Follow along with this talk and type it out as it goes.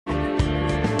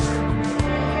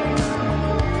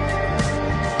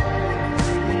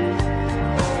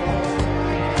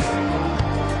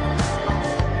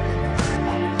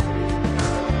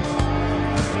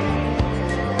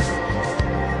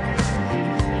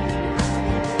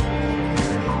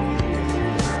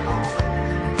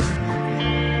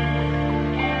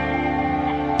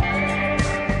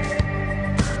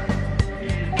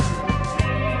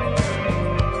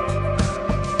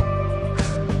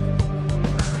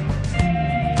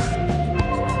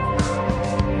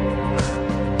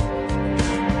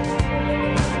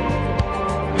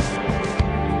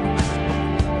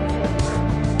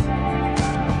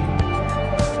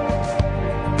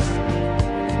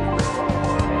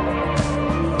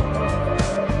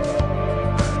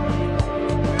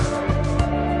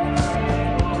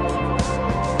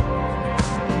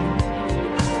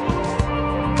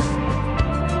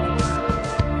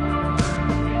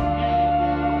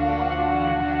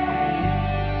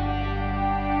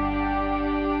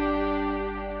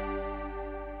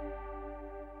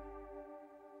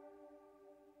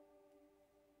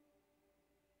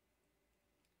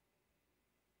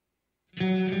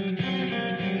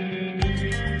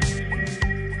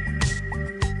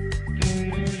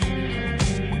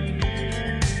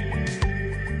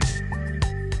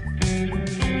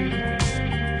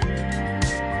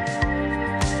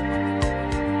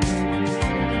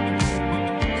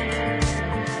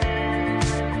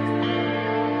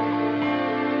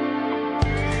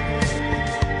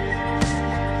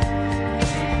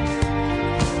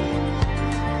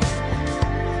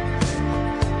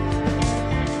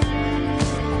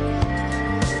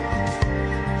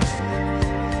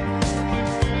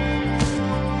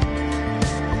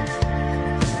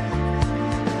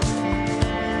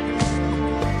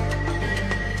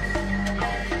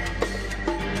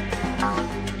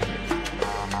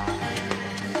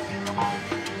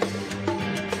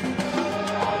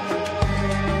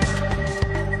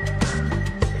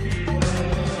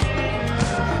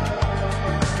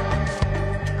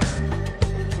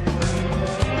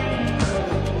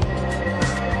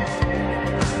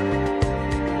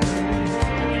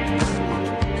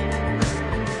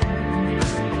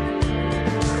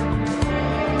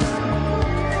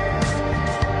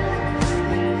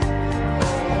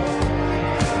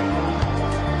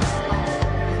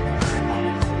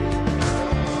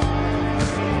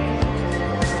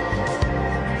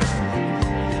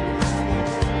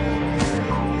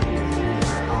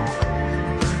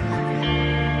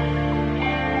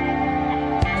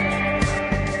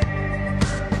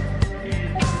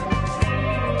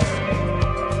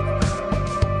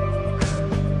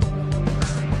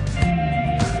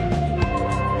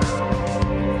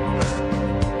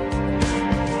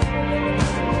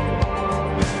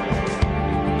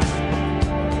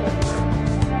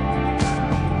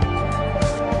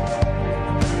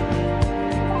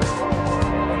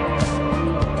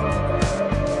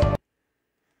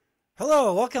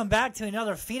So, welcome back to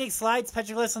another Phoenix Lights,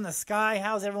 Petroglyphs in the Sky.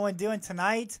 How's everyone doing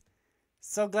tonight?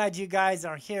 So glad you guys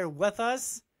are here with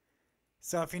us.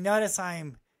 So, if you notice,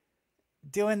 I'm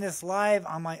doing this live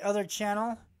on my other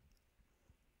channel.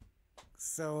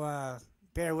 So,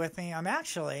 bear with me. I'm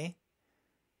actually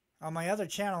on my other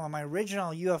channel, on my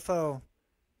original UFO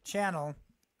channel.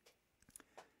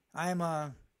 I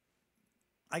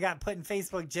got put in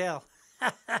Facebook jail.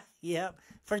 Yep,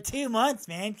 for 2 months,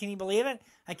 man. Can you believe it?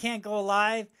 I can't go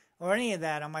live or any of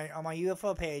that on my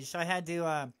UFO page. So I had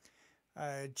to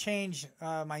change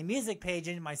my music page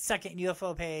into my second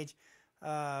UFO page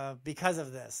because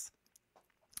of this.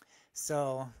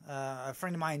 So a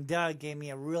friend of mine, Doug, gave me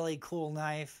a really cool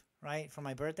knife, right, for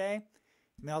my birthday.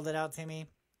 Mailed it out to me.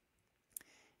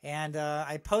 And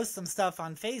I post some stuff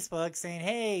on Facebook saying,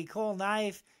 hey, cool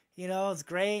knife. You know, it's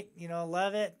great. You know,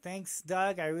 love it. Thanks,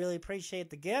 Doug. I really appreciate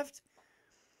the gift.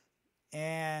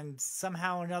 And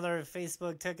somehow or another,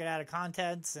 Facebook took it out of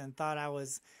context and thought I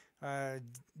was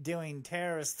doing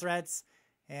terrorist threats.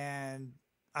 And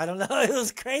I don't know. It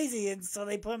was crazy. And so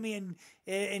they put me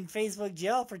in Facebook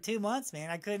jail for 2 months, man.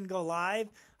 I couldn't go live.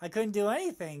 I couldn't do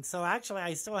anything. So actually,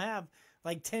 I still have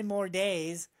like 10 more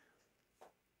days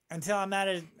until I'm out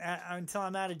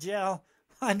of jail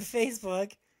on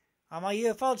Facebook. On my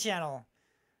UFO channel.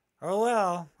 Oh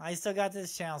well, I still got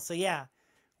this channel. So yeah,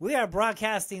 we are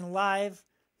broadcasting live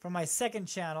from my second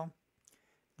channel.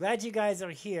 Glad you guys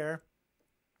are here.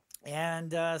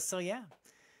 And so yeah,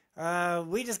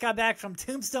 we just got back from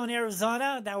Tombstone,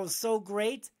 Arizona. That was so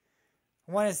great.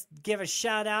 I want to give a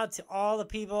shout out to all the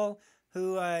people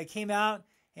who came out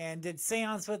and did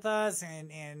seance with us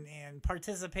and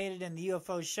participated in the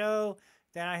UFO show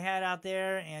that I had out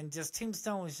there. And just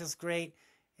Tombstone was just great.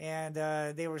 And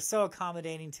they were so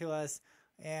accommodating to us.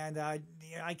 And I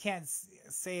can't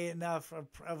say enough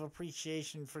of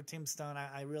appreciation for Tombstone.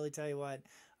 I really tell you what,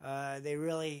 they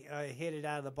really hit it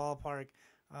out of the ballpark.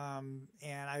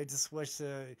 And I just wish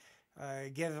to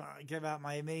give out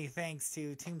my many thanks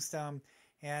to Tombstone.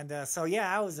 And so,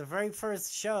 yeah, I was the very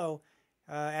first show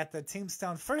at the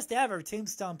Tombstone, first ever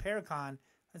Tombstone Paracon.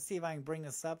 Let's see if I can bring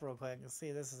this up real quick. Let's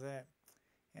see, this is it.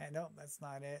 Yeah, nope, that's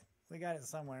not it. We got it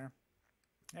somewhere.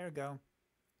 There we go.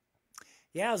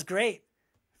 Yeah, it was great.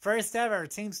 First ever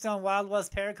Tombstone Wild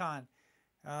West Paracon.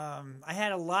 I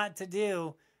had a lot to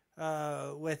do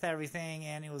with everything,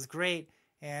 and it was great.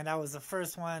 And I was the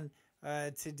first one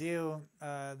to do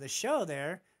the show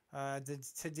there,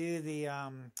 to do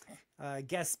the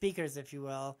guest speakers, if you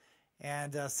will.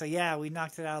 And so, yeah, we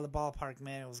knocked it out of the ballpark,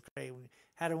 man. It was great. We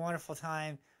had a wonderful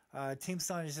time.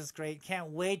 Tombstone is just great.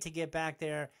 Can't wait to get back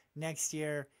there next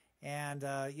year. And,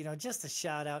 you know, just a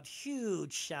shout out,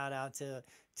 huge shout out to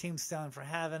Tombstone for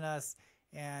having us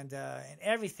and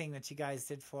everything that you guys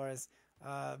did for us.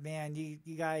 Man, you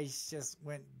guys just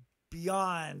went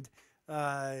beyond,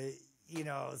 you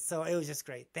know, so it was just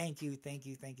great. Thank you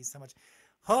so much.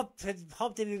 Hope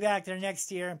to be back there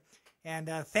next year. And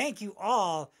thank you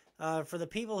all for the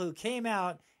people who came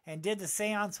out and did the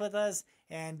seance with us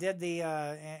and did the,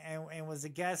 and was a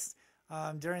guest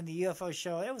during the UFO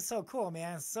show. It was so cool,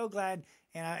 man. So glad,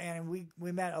 and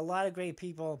we met a lot of great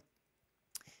people,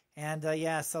 and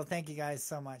yeah, so thank you guys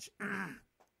so much.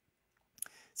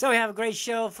 So we have a great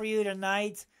show for you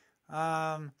tonight.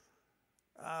 We're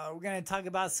going to talk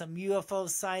about some UFO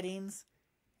sightings,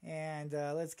 and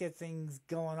let's get things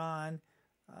going on.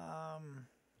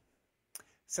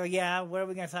 So yeah, what are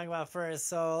we going to talk about first?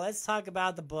 So let's talk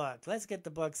about the book. Let's get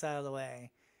the books out of the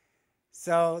way.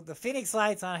 So, the Phoenix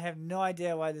Lights, I have no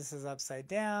idea why this is upside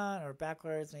down or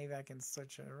backwards. Maybe I can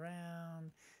switch it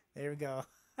around. There we go.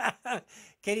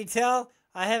 Can you tell?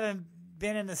 I haven't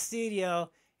been in the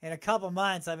studio in a couple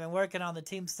months. I've been working on the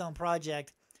Tombstone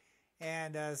project.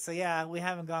 And so, yeah, we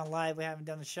haven't gone live. We haven't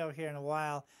done the show here in a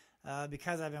while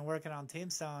because I've been working on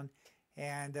Tombstone.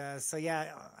 And so,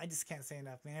 yeah, I just can't say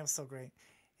enough, man. It was so great.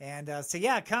 And so,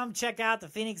 yeah, come check out the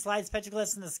Phoenix Lights,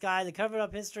 Petroglyphs in the Sky, the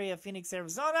covered-up history of Phoenix,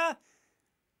 Arizona.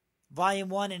 Volume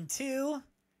 1 and 2.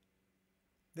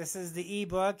 This is the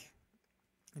ebook.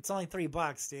 It's only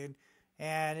 $3, dude.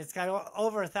 And it's got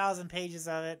over 1,000 pages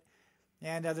of it.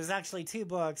 And there's actually 2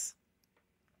 books.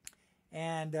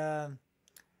 And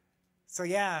so,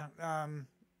 yeah.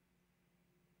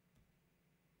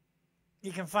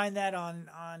 You can find that on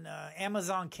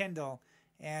Amazon Kindle.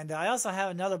 And I also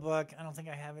have another book. I don't think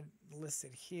I have it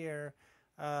listed here.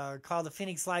 Called The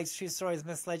Phoenix Lights, True Stories,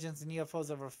 Myths, Legends, and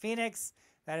UFOs Over Phoenix.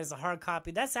 That is a hard copy.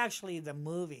 That's actually the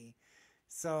movie.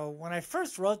 So when I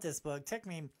first wrote this book, it took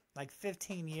me like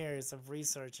 15 years of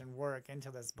research and work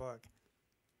into this book.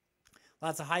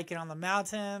 Lots of hiking on the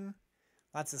mountain,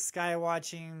 lots of sky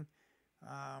watching,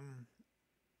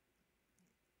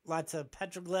 lots of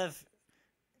petroglyph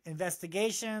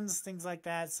investigations, things like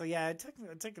that. So yeah, it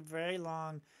took a very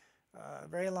long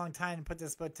time to put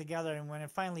this book together. And when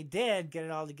it finally did get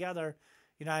it all together,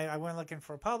 you know, I went looking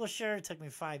for a publisher. It took me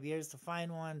 5 years to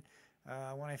find one.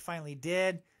 When I finally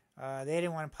did, they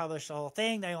didn't want to publish the whole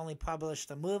thing. They only published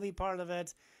the movie part of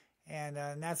it. And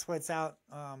that's what's out.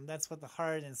 That's what the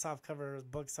hard and soft cover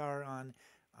books are on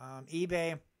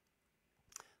eBay.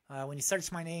 When you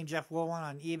search my name, Jeff Woolwan,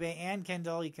 on eBay and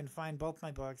Kindle, you can find both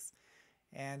my books.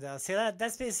 And so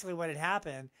that's basically what had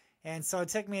happened. And so it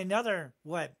took me another,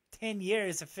 10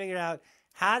 years to figure out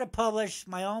how to publish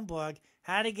my own book,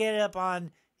 how to get it up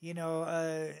on, you know,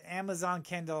 Amazon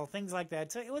Kindle, things like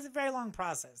that. So it was a very long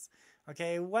process.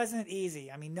 Okay, it wasn't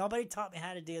easy. I mean, nobody taught me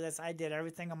how to do this. I did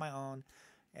everything on my own.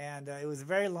 And it was a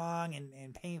very long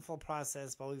and painful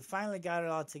process, but we finally got it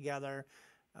all together.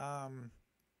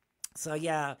 So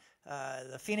yeah,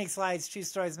 the Phoenix Lights, True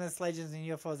Stories, Myths, Legends, and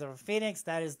UFOs over Phoenix.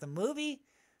 That is the movie.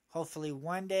 Hopefully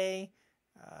one day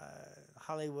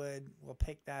Hollywood will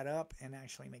pick that up and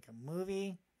actually make a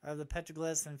movie of the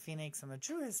petroglyphs in Phoenix and the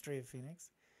true history of Phoenix.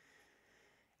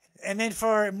 And then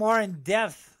for more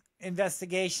in-depth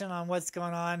investigation on what's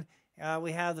going on,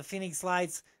 we have the Phoenix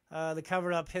Lights, the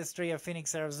covered-up history of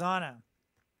Phoenix, Arizona.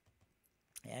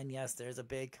 And yes, there's a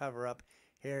big cover-up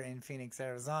here in Phoenix,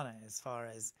 Arizona, as far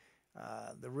as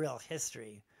the real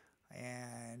history.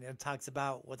 And it talks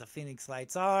about what the Phoenix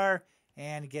Lights are,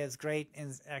 and gives great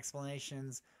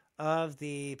explanations of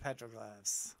the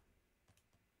petroglyphs.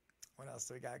 What else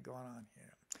do we got going on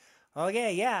here?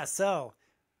 Okay, yeah, so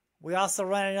we also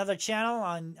run another channel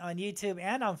on YouTube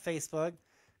and on Facebook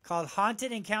called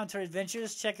Haunted Encounter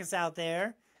Adventures. Check us out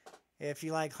there if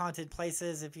you like haunted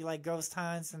places, if you like ghost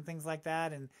hunts and things like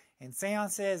that, and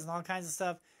seances and all kinds of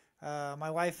stuff.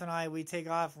 My wife and I, we take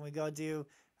off and we go do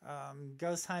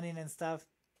ghost hunting and stuff.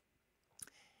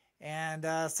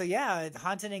 And so yeah,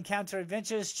 Haunted Encounter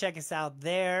Adventures, check us out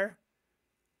there.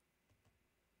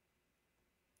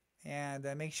 And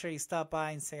make sure you stop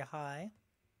by and say hi.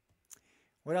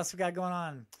 What else we got going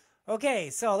on?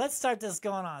 Okay, so let's start this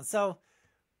going on. So,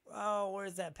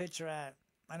 where's that picture at?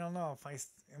 I don't know if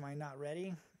am I not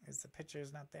ready? Is the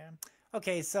picture's not there?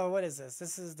 Okay, so what is this?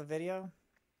 This is the video.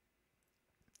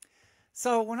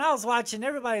 So when I was watching,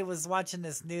 everybody was watching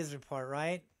this news report,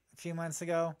 right? A few months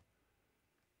ago,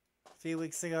 a few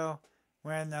weeks ago,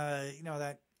 when you know,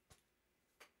 that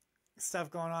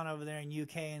stuff going on over there in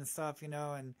UK and stuff, you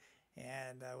know, and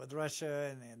with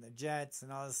Russia and the jets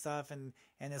and all this stuff, and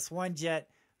this one jet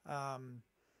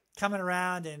coming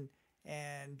around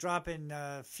and dropping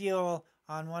fuel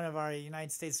on one of our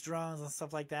United States drones and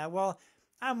stuff like that. Well,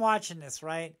 I'm watching this,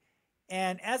 right?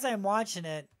 And as I'm watching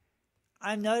it,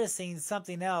 I'm noticing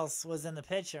something else was in the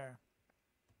picture.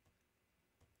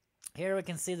 Here we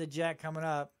can see the jet coming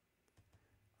up.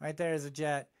 Right there is a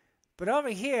jet. But over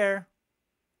here,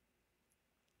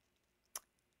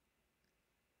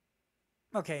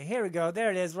 okay, here we go.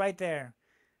 There it is, right there.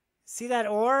 See that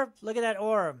orb? Look at that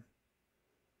orb.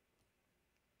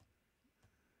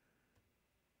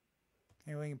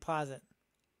 Maybe we can pause it.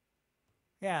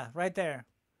 Yeah, right there.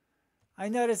 I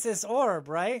noticed this orb,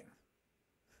 right?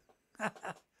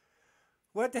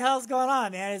 What the hell's going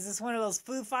on, man? Is this one of those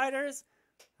Foo Fighters?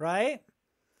 Right?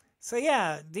 So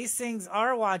yeah, these things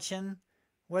are watching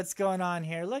what's going on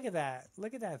here. Look at that.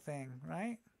 Look at that thing,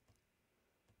 right?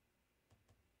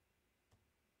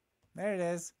 There it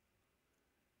is.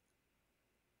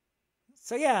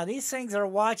 So yeah, these things are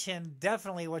watching,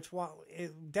 definitely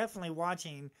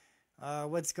watching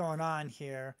what's going on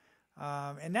here.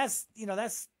 And that's, you know,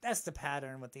 that's the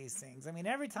pattern with these things. I mean,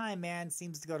 every time man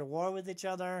seems to go to war with each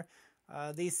other,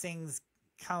 these things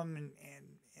come and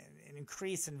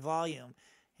increase in volume,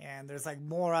 and there's like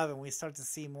more of them. We start to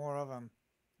see more of them,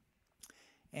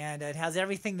 and it has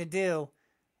everything to do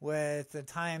with the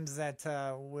times that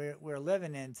we're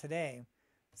living in today.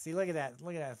 See, look at that.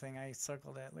 Look at that thing. I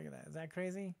circled it. Look at that. Is that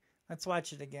crazy? Let's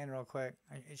watch it again real quick.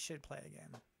 It should play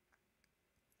again.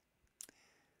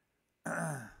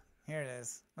 Here it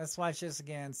is. Let's watch this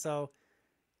again. So,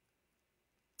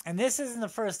 and this isn't the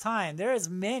first time. There is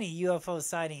many UFO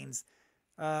sightings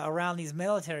around these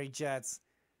military jets.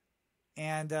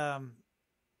 And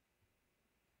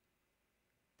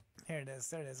here it is.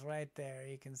 There it is right there.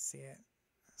 You can see it.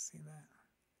 See that?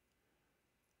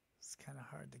 It's kind of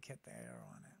hard to get the arrow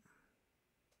on it.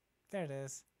 There it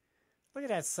is. Look at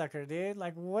that sucker, dude.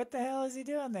 Like, what the hell is he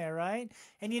doing there, right?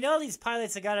 And you know these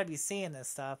pilots have got to be seeing this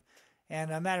stuff.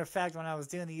 And a matter of fact, when I was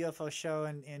doing the UFO show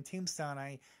in Tombstone,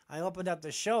 I opened up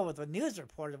the show with a news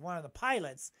report of one of the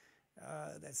pilots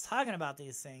that's talking about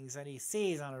these things that he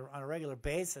sees on a regular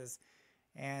basis.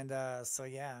 And so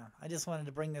yeah, I just wanted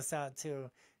to bring this out to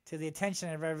the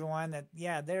attention of everyone that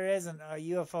yeah, there isn't a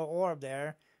UFO orb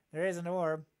there. There is an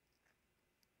orb,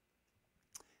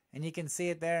 and you can see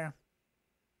it there.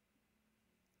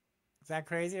 Is that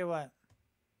crazy or what?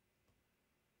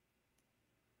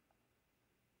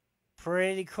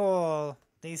 Pretty cool.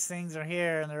 These things are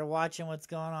here and they're watching what's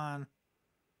going on.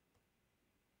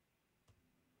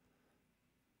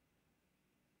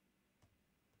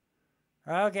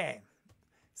 Okay.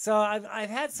 So I've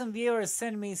had some viewers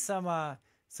send me some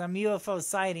UFO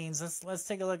sightings. Let's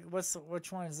take a look.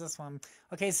 Which one is this one?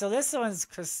 Okay, so this one's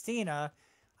Christina.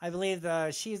 I believe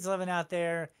she's living out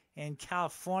there in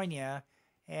California,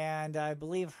 and I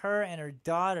believe her and her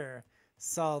daughter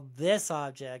saw this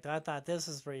object. I thought this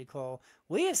was pretty cool.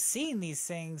 We have seen these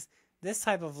things, this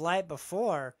type of light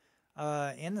before,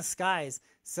 in the skies.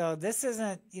 So this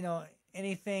isn't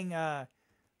anything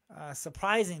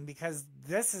surprising, because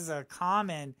this is a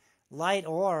common light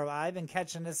orb. I've been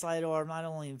catching this light orb not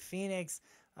only in Phoenix,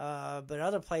 but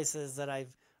other places that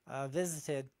I've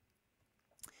visited.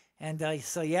 And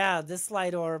so yeah, this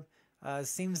light orb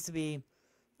seems to be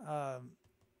now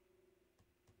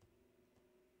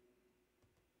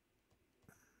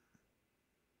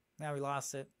we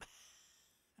lost it.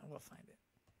 We'll find it.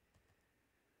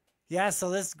 Yeah, so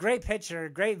this great picture,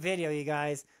 great video, you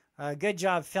guys. Good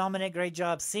job filming it. Great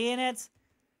job seeing it.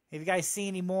 If you guys see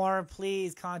any more,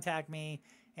 please contact me.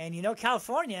 And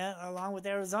California, along with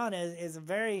Arizona, is a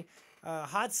very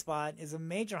hot spot, is a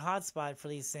major hot spot for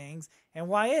these things. And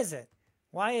why is it?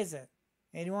 Why is it?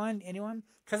 Anyone? Anyone?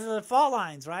 Because of the fault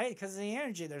lines, right? Because of the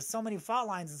energy. There's so many fault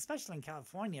lines, especially in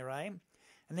California, right?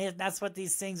 And that's what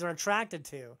these things are attracted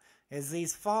to, is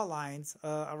these fault lines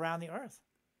around the Earth.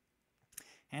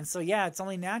 And so, yeah, it's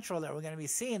only natural that we're going to be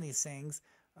seeing these things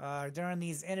during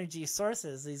these energy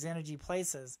sources, these energy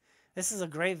places. This is a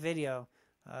great video.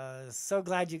 So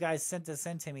glad you guys sent this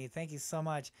in to me. Thank you so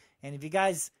much. And if you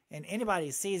guys and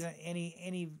anybody sees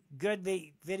any good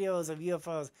videos of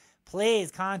UFOs,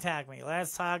 please contact me.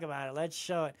 Let's talk about it. Let's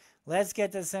show it. Let's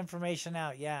get this information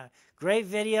out. Yeah, great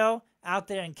video out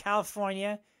there in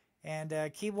California. And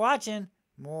keep watching.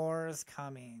 More is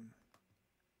coming.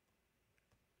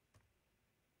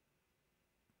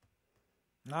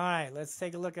 All right, let's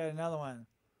take a look at another one.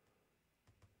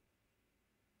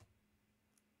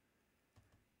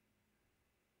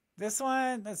 This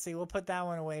one, let's see, we'll put that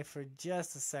one away for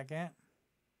just a second.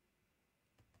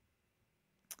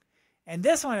 And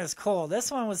this one is cool.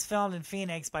 This one was filmed in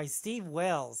Phoenix by Steve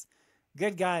Wells.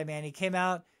 Good guy, man. He came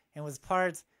out and was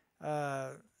part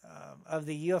of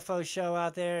the UFO show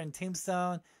out there in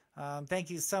Tombstone. Thank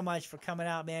you so much for coming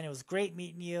out, man. It was great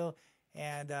meeting you.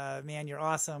 And, man, you're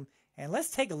awesome. And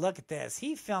let's take a look at this.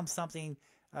 He filmed something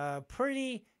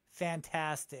pretty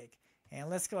fantastic. And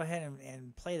let's go ahead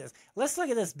and play this. Let's look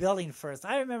at this building first.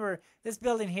 I remember this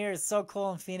building here is so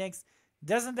cool in Phoenix.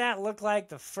 Doesn't that look like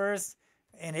the first,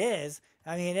 and it is,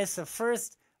 I mean, it's the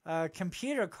first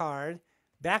computer card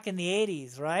back in the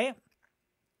 80s, right?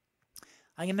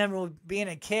 I can remember being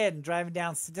a kid and driving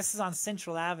down, this is on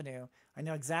Central Avenue. I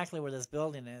know exactly where this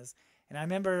building is. And I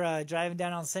remember driving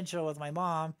down on Central with my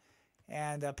mom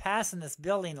and passing this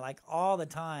building like all the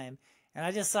time. And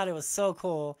I just thought it was so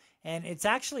cool. And it's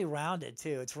actually rounded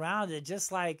too. It's rounded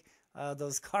just like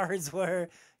those cards were.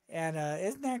 And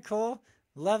isn't that cool?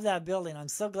 Love that building. I'm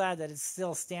so glad that it's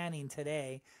still standing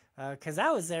today, because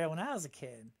I was there when I was a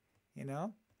kid,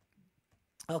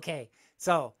 Okay,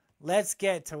 so let's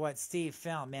get to what Steve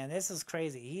filmed. Man, this is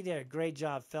crazy. He did a great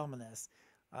job filming this.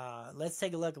 Let's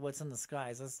take a look at what's in the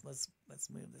skies. Let's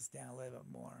move this down a little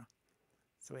bit more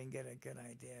so we can get a good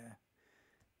idea.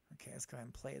 Okay, let's go ahead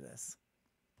and play this.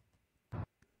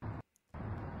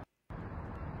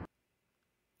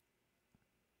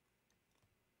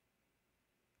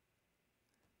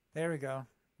 There we go.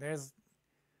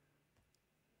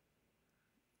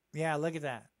 Yeah, look at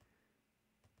that.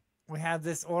 We have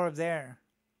this orb there.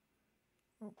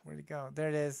 Oh, where'd it go? There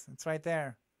it is. It's right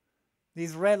there.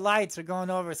 These red lights are going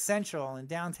over Central in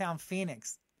downtown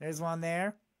Phoenix. There's one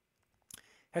there.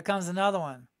 Here comes another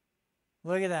one.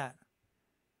 Look at that.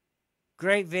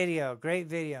 Great video. Great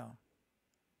video.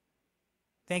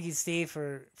 Thank you, Steve,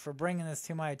 for bringing this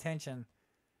to my attention.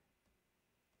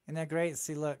 Isn't that great?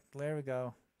 See, look. There we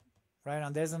go. Right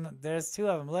on. There's two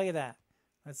of them. Look at that.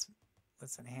 Let's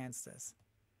enhance this.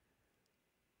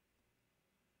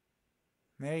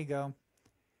 There you go.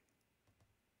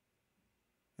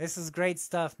 This is great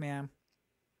stuff, man.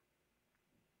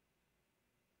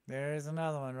 There's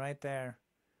another one right there.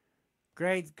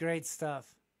 Great, great stuff.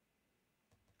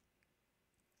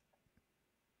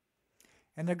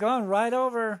 And they're going right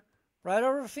over right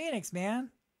over Phoenix, man.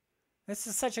 This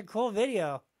is such a cool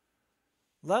video.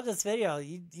 Love this video.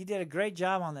 You did a great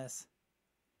job on this.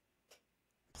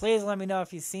 Please let me know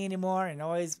if you see any more, and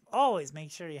always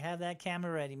make sure you have that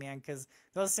camera ready, man, because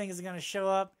those things are going to show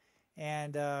up.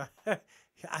 And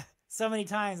so many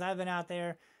times I've been out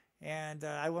there, and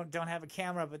I don't have a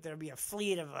camera, but there'll be a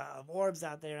fleet of orbs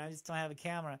out there, and I just don't have a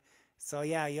camera. So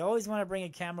yeah, you always want to bring a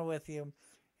camera with you,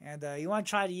 and you want to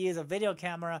try to use a video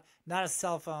camera, not a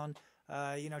cell phone.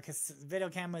 Because video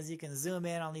cameras, you can zoom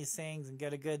in on these things and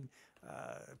get a good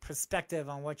perspective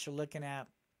on what you're looking at.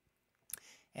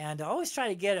 And always try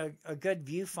to get a good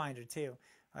viewfinder too.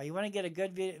 You want to get a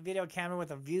good video camera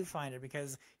with a viewfinder,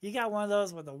 because you got one of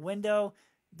those with a window,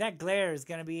 that glare is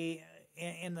going to be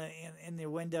in the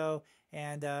window,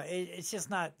 and it's just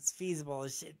not feasible.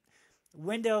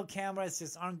 Window cameras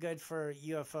just aren't good for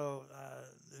UFO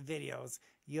videos,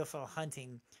 UFO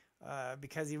hunting,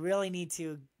 because you really need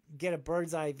to get a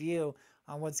bird's eye view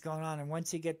on what's going on. And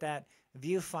once you get that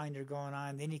viewfinder going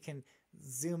on, then you can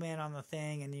zoom in on the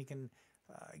thing, and you can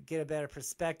get a better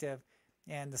perspective.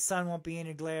 And the sun won't be in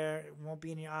your glare, won't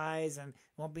be in your eyes, and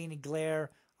won't be any glare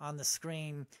on the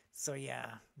screen. So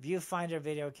yeah, viewfinder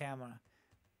video camera.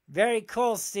 Very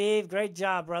cool, Steve. Great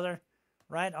job, brother.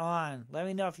 Right on. Let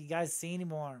me know if you guys see any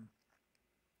more.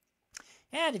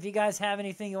 And if you guys have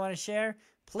anything you want to share,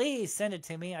 please send it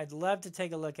to me. I'd love to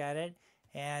take a look at it.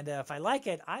 And if I like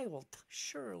it, I will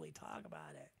surely talk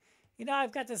about it. You know,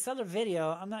 I've got this other video.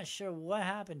 I'm not sure what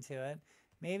happened to it.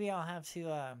 Maybe I'll have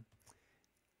to...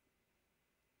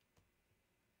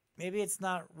 maybe it's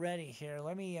not ready here.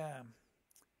 Let me...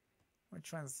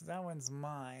 which one's... That one's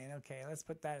mine. Okay, let's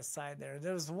put that aside there.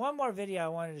 There was one more video I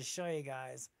wanted to show you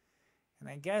guys. And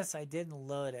I guess I didn't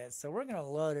load it. So we're going to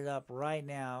load it up right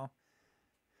now.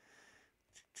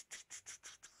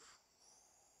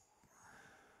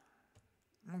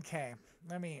 Okay,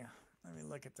 let me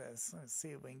look at this. Let's see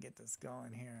if we can get this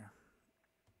going here.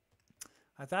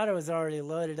 I thought it was already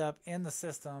loaded up in the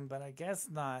system, but I guess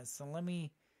not. So let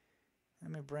me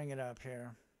bring it up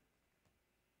here.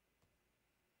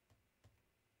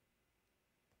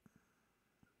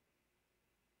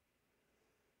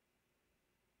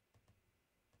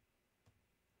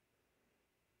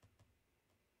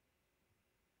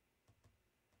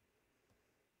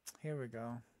 Here we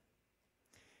go.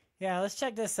 Yeah, let's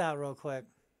check this out real quick.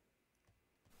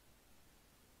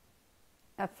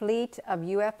 A fleet of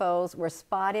UFOs were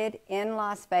spotted in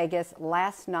Las Vegas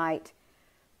last night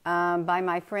by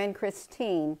my friend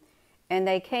Christine, and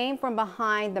they came from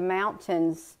behind the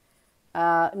mountains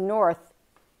north.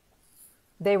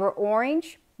 They were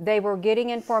orange. They were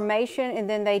getting in formation, and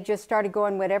then they just started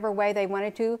going whatever way they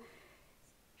wanted to.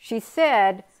 She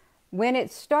said when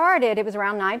it started, it was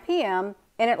around 9 p.m.,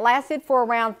 and it lasted for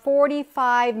around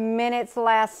 45 minutes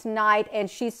last night, and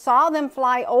she saw them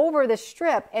fly over the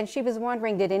strip, and she was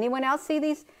wondering, did anyone else see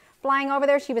these flying over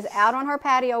there? She was out on her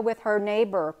patio with her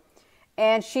neighbor,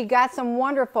 and she got some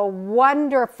wonderful,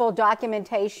 wonderful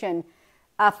documentation.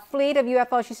 A fleet of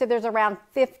UFOs. She said there's around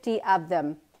 50 of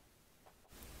them.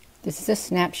 This is a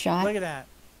snapshot. Look at that.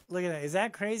 Look at that. Is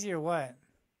that crazy or what?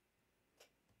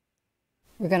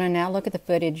 We're going to now look at the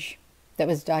footage that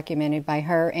was documented by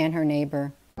her and her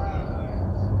neighbor.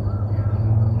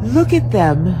 Look at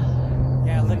them.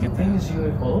 Yeah, look at them.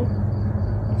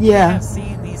 Yeah. I've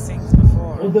seen these things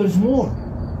before. Oh, there's more.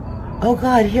 Oh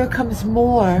God, here comes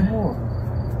more.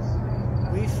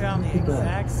 We found the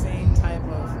exact same type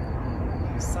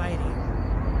of sighting.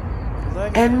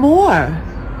 Look And more.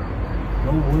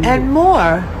 And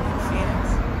more.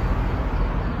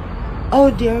 Oh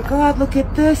dear God, look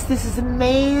at this. This is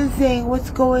amazing.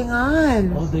 What's going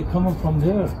on? Oh, they're coming from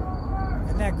there.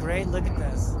 Isn't that great? Look at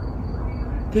this.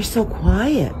 They're so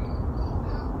quiet.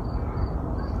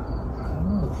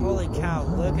 Holy cow,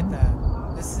 look at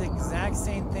that. This is the exact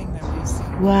same thing that we've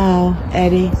seen. Wow,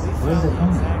 Eddie. We found the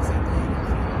exact same thing.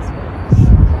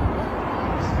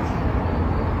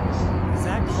 Is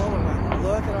that cool or what?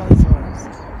 Look at all these orbs.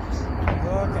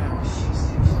 Look at them.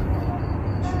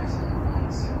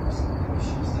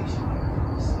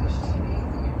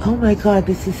 Oh my God,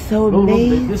 this is so Look, they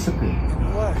amazing. disappear.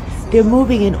 They're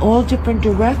moving in all different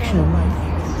directions.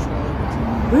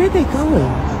 Where are they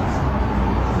going?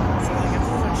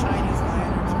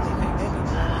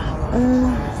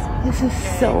 This is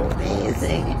so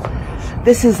amazing.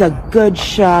 This is a good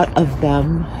shot of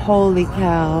them. Holy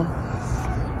cow.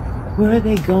 Where are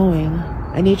they going?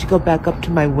 I need to go back up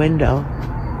to my window.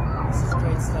 This is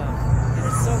great stuff. And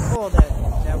it's so cool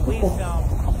that we filmed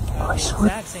the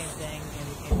exact same thing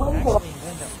in actually in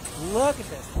window. Look at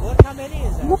this. Look how many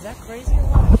is that? Is that crazy or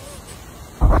what?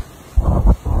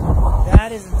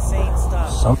 that is insane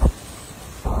stuff. This is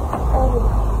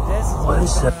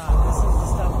what's going on. This is the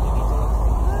stuff we need to look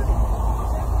for.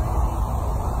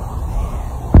 Man.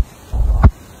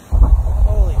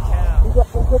 Holy cow.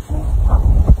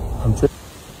 I'm just.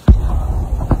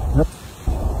 Yep.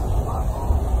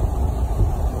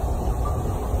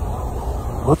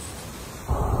 What?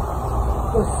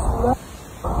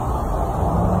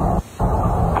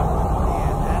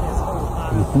 Man, that is a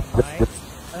lot of them, right?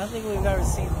 I don't think we've ever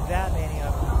seen that many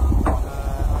of them on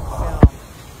film.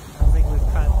 I don't think we've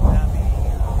caught that many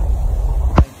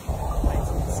like lights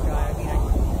in the sky. I mean,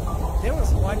 there was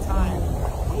one time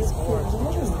where these orbs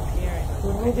were just appearing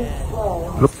and there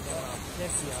must have been about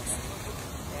 50 of them.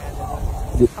 And there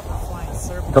was a couple of flying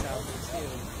serpents out there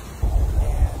too.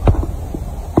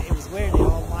 And it was weird, they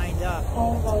all lined up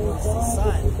towards the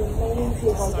sun and they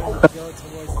just started to go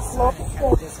towards the sun and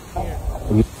kind of disappeared.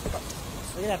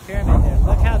 Look at that pyramid there.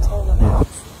 Look how tall it is.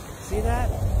 See that?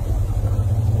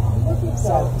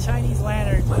 So Chinese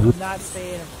lanterns do not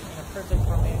stay in a perfect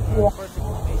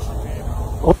formation pyramid.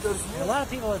 And a lot of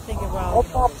people are thinking, well,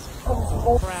 you know,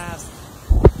 those crafts.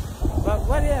 But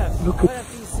what if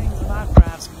these things are not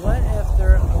crafts? What if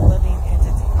they're a living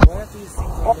entity? What if these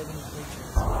things are living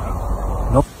creatures,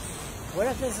 right? Nope. What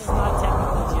if this is not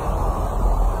technology at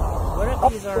all? What if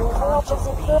these are conscious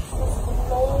beings,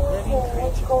 living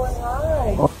creatures?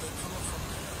 Right?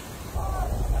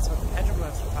 That's what the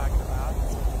petroglyphs are talking about.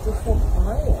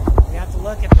 We have to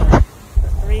look at the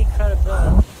three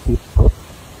credibility.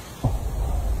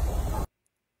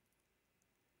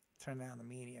 Turn down the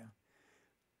media.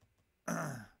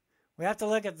 We have to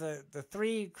look at the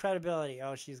three credibility.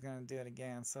 Oh, she's going to do it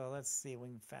again. So let's see if we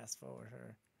can fast forward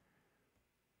her.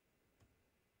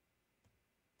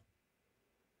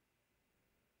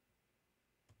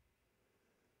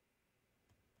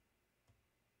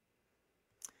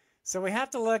 So we have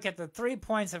to look at the 3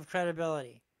 points of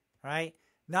credibility, right?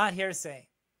 Not hearsay.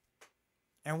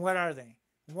 And what are they?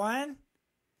 One,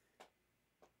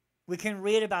 we can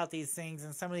read about these things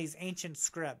in some of these ancient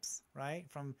scripts, right?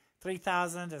 From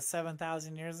 3,000 to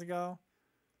 7,000 years ago.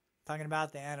 Talking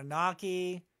about the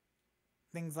Anunnaki,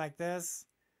 things like this.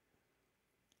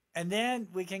 And then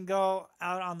we can go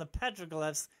out on the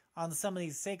petroglyphs on some of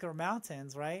these sacred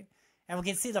mountains, right? And we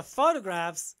can see the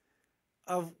photographs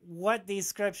of what these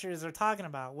scriptures are talking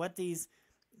about, what these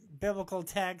biblical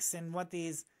texts and what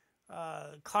these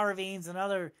carvings and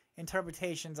other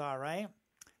interpretations are, right?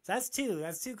 So that's two.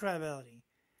 That's two credibility.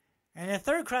 And the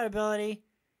third credibility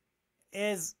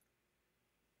is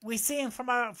we see him for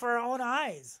our own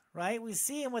eyes, right? We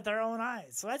see him with our own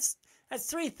eyes. So that's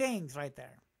three things right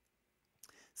there.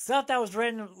 Stuff that was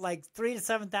written like 3,000 to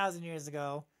 7,000 years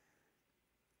ago.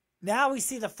 Now we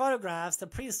see the photographs, the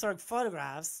prehistoric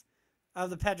photographs of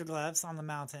the petroglyphs on the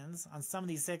mountains, on some of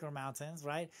these sacred mountains,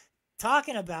 right?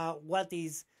 Talking about what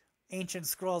these ancient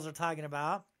scrolls are talking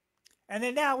about. And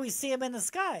then now we see them in the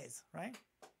skies, right?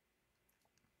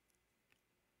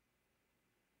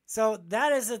 So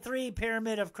that is the three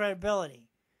pyramid of credibility.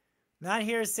 Not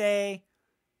hearsay,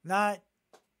 not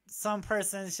some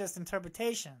person's just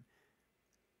interpretation.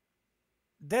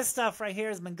 This stuff right here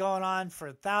has been going on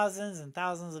for thousands and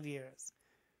thousands of years.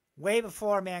 Way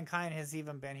before mankind has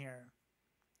even been here.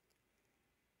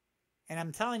 And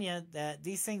I'm telling you that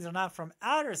these things are not from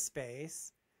outer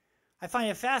space. I find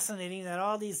it fascinating that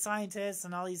all these scientists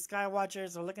and all these sky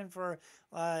watchers are looking for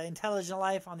intelligent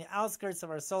life on the outskirts of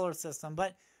our solar system.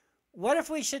 But what if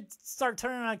we should start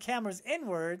turning our cameras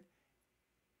inward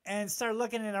and start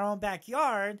looking in our own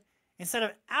backyard instead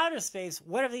of outer space?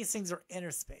 What if these things are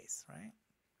inner space, right?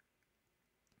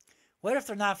 What if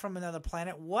they're not from another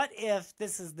planet? What if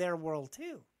this is their world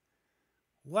too?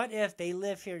 What if they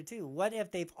live here too? What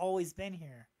if they've always been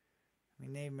here? I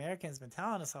mean, Native Americans have been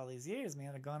telling us all these years,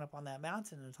 man. They're going up on that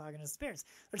mountain and they're talking to spirits.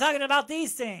 They're talking about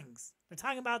these things. They're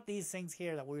talking about these things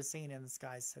here that we're seeing in the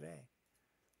skies today.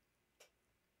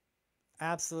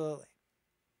 Absolutely.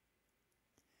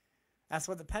 That's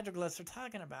what the petroglyphs are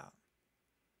talking about.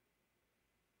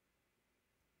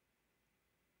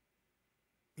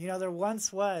 You know, there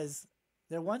once was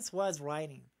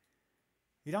writing.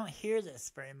 You don't hear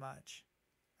this very much.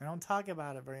 I don't talk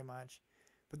about it very much.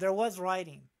 But there was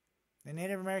writing. The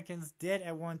Native Americans did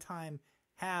at one time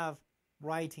have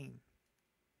writing.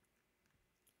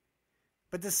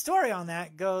 But the story on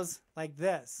that goes like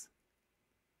this.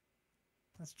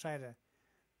 Let's try to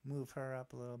move her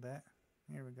up a little bit.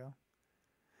 Here we go.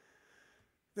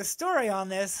 The story on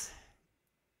this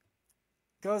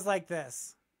goes like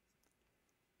this.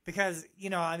 Because,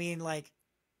 you know, I mean, like,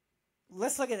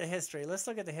 let's look at the history. Let's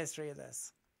look at the history of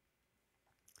this.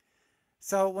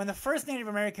 So when the first Native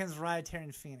Americans arrived here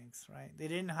in Phoenix, right, they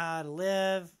didn't know how to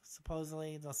live,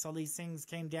 supposedly. So these things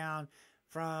came down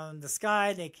from the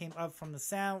sky. They came up from the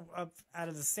sand, up out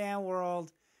of the sand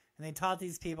world, and they taught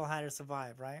these people how to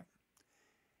survive, right?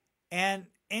 And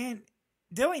in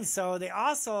doing so, they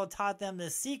also taught them the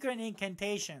secret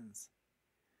incantations,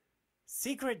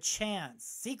 secret chants,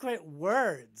 secret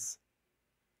words.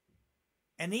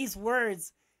 And these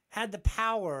words had the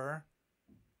power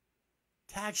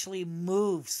to actually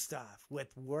move stuff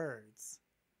with words,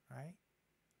 right?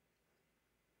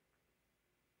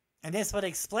 And this would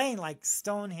explain like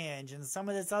Stonehenge and some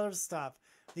of this other stuff,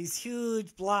 these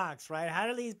huge blocks, right? How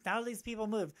do these people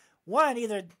move? One,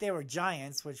 either they were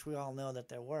giants, which we all know that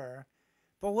there were,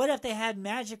 but what if they had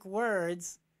magic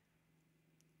words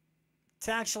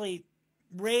to actually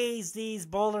raise these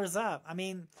boulders up? I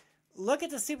mean, look at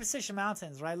the Superstition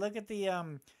Mountains, right? Look at the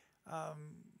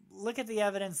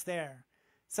evidence there.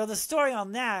 So the story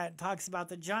on that talks about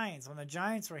the giants, when the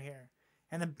giants were here,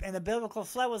 and the biblical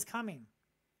flood was coming.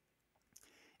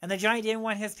 And the giant didn't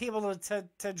want his people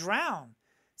to drown.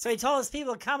 So he told his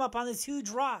people to come up on this huge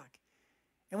rock.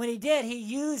 And when he did, he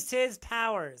used his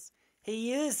powers.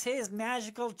 He used his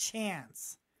magical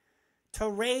chants to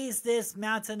raise this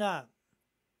mountain up.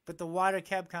 But the water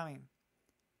kept coming.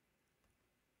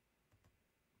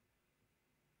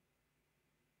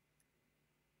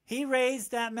 He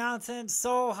raised that mountain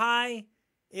so high,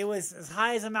 it was as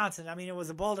high as a mountain. I mean, it was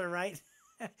a boulder, right?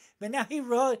 But now he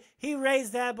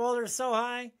raised that boulder so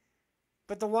high,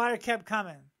 but the water kept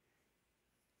coming.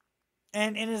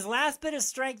 And in his last bit of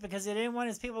strength, because he didn't want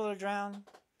his people to drown,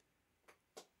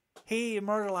 he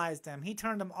immortalized them. He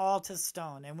turned them all to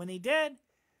stone. And when he did,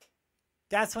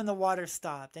 that's when the water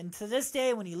stopped. And to this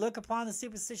day, when you look upon the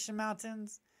Superstition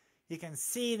Mountains, you can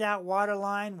see that water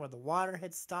line where the water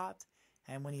had stopped.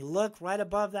 And when you look right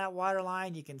above that water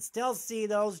line, you can still see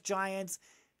those giants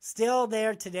still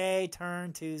there today,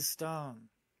 turned to stone.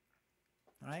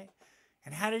 Right?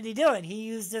 And how did he do it? He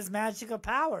used his magical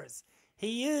powers.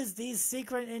 He used these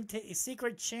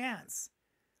secret chants.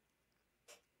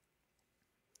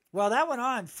 Well, that went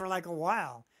on for like a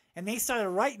while. And they started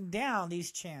writing down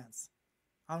these chants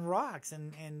on rocks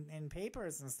and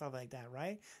papers and stuff like that,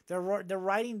 right? They're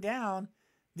writing down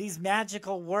these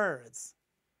magical words.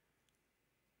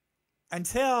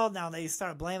 Until now they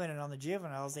start blaming it on the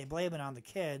juveniles. They blame it on the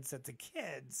kids, that the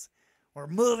kids were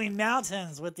moving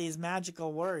mountains with these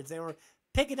magical words. They were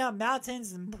picking up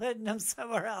mountains and putting them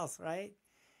somewhere else, right?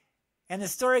 And the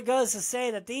story goes to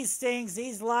say that these things,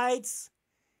 these lights,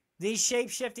 these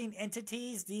shape-shifting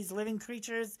entities, these living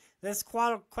creatures, this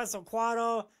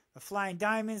Quetzalcoatl, the flying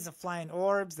diamonds, the flying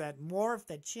orbs, that morph,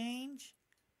 that change,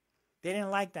 they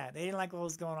didn't like that. They didn't like what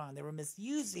was going on. They were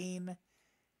misusing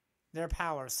their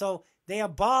power. So they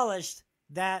abolished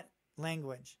that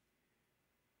language.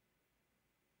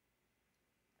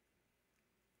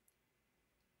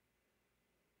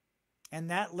 And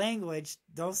that language,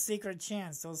 those secret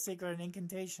chants, those secret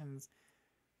incantations,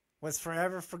 was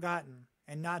forever forgotten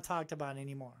and not talked about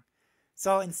anymore.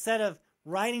 So instead of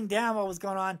writing down what was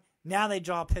going on, now they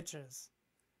draw pictures.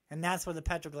 And that's where the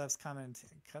petroglyphs come in.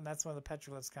 That's where the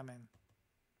petroglyphs come in.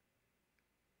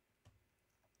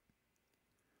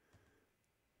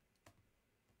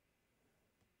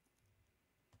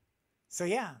 So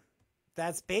yeah,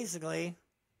 that's basically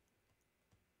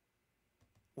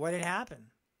what had happened.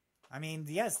 I mean,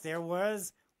 yes, there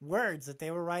was words that they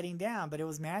were writing down, but it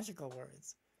was magical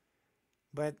words.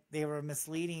 But they were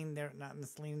misleading, they're not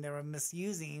misleading, they were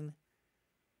misusing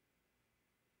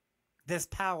this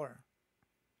power.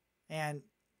 And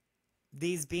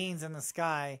these beings in the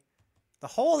sky, the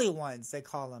holy ones, they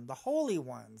call them, the holy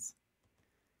ones.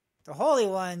 The holy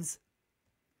ones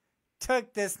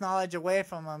took this knowledge away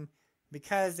from them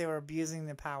because they were abusing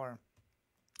the power.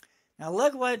 Now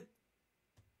look what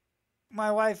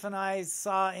my wife and I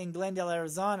saw in Glendale,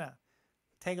 Arizona.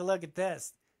 Take a look at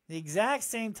this. The exact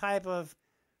same type of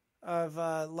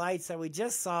lights that we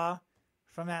just saw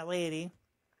from that lady.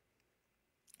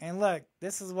 And look,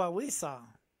 this is what we saw.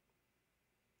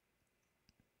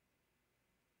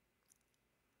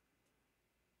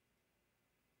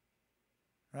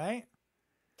 Right?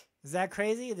 Is that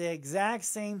crazy? The exact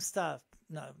same stuff.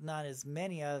 No, not as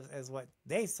many as what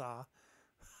they saw.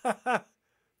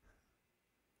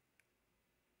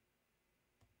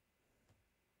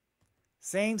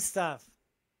 Same stuff.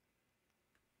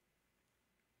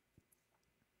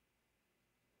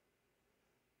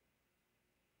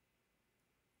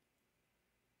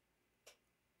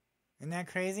 Isn't that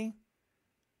crazy?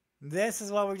 This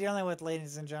is what we're dealing with,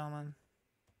 ladies and gentlemen.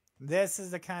 This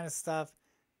is the kind of stuff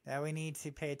that we need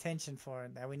to pay attention for,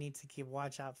 that we need to keep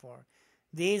watch out for.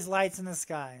 These lights in the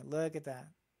sky. Look at that.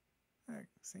 Look,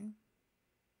 see?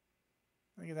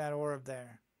 Look at that orb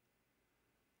there.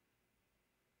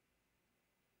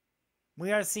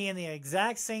 We are seeing the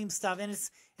exact same stuff. And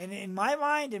it's, and in my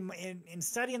mind, in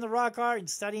studying the rock art and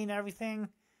studying everything,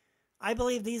 I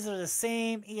believe these are the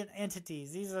same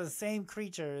entities. These are the same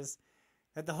creatures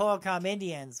that the Hohokam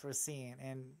Indians were seeing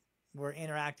and were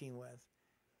interacting with.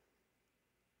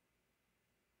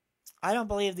 I don't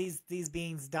believe these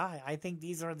beings die. I think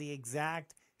these are the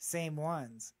exact same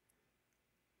ones.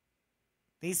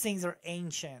 These things are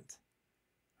ancient,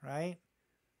 right?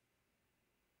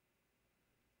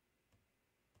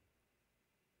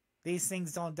 These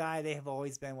things don't die. They have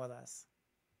always been with us.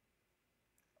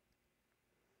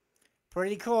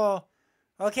 Pretty cool.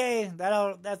 Okay,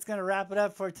 that's going to wrap it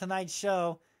up for tonight's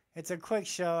show. It's a quick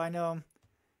show, I know.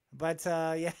 But,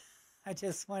 yeah, I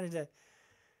just wanted to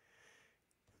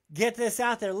get this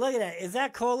out there. Look at it. Is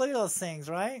that cool? Look at those things,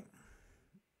 right?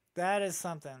 That is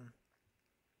something.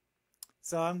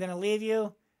 So I'm going to leave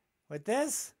you with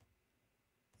this.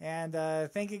 And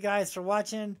thank you guys for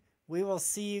watching. We will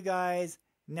see you guys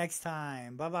next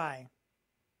time. Bye-bye.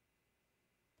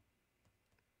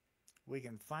 We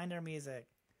can find our music.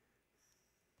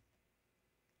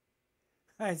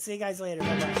 All right, see you guys later.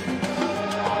 Bye-bye.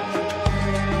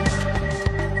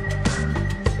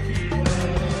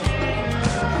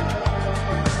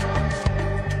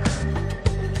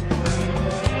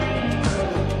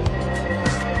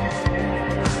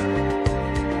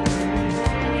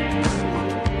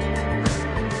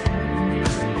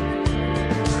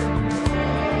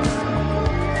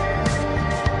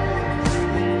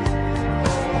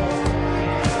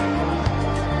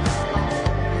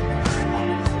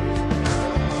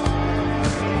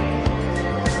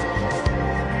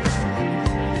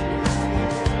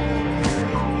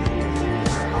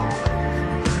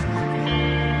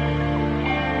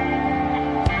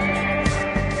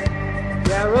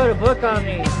 I wrote a book on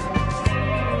these.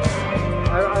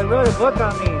 I wrote a book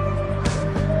on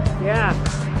these. Yeah.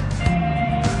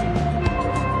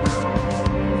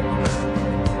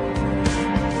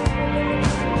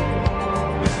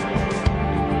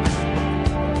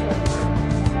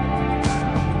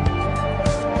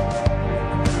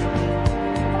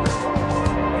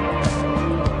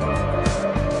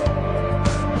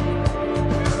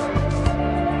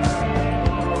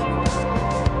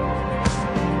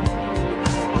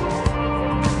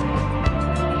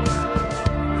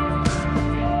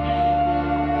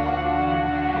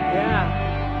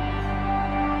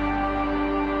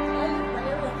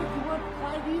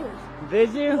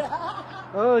 Did you? Yeah.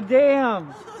 Oh,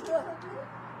 damn.